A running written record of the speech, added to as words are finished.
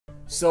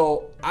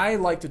So I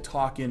like to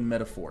talk in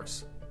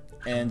metaphors.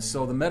 And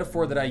so the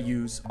metaphor that I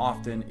use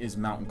often is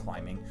mountain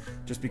climbing,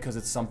 just because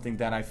it's something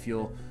that I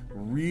feel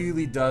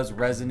really does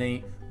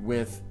resonate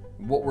with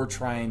what we're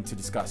trying to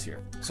discuss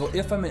here. So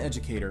if I'm an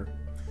educator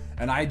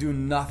and I do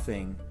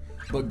nothing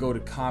but go to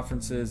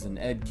conferences and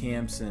ed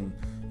camps and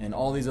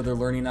all these other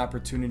learning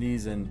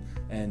opportunities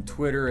and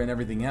Twitter and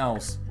everything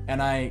else,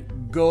 and I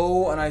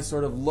go and I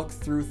sort of look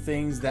through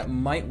things that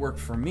might work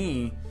for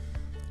me,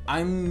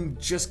 I'm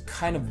just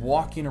kind of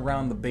walking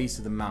around the base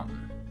of the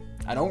mountain.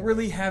 I don't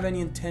really have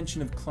any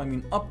intention of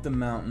climbing up the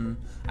mountain.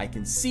 I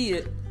can see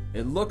it,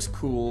 it looks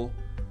cool,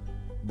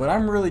 but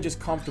I'm really just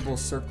comfortable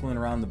circling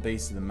around the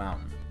base of the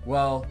mountain.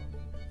 Well,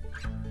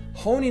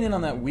 honing in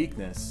on that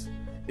weakness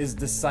is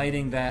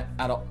deciding that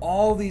out of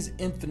all these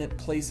infinite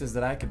places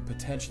that I could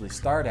potentially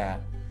start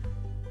at,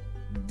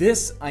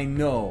 this I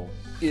know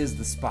is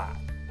the spot.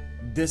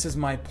 This is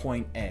my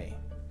point A.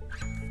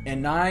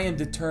 And I am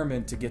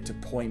determined to get to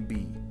point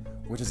B,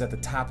 which is at the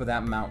top of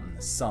that mountain,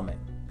 the summit.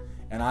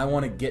 And I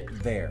want to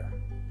get there.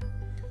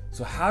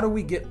 So how do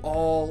we get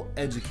all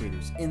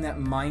educators in that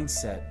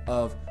mindset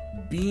of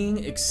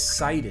being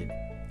excited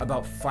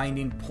about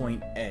finding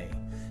point A,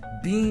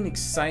 being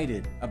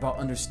excited about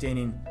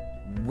understanding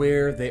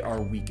where they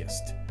are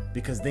weakest?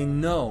 Because they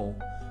know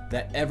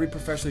that every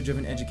professionally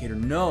driven educator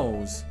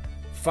knows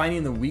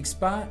finding the weak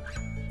spot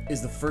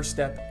is the first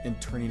step in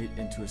turning it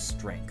into a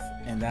strength.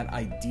 And that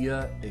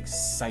idea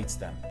excites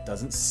them,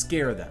 doesn't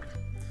scare them.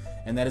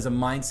 And that is a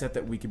mindset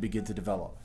that we can begin to develop.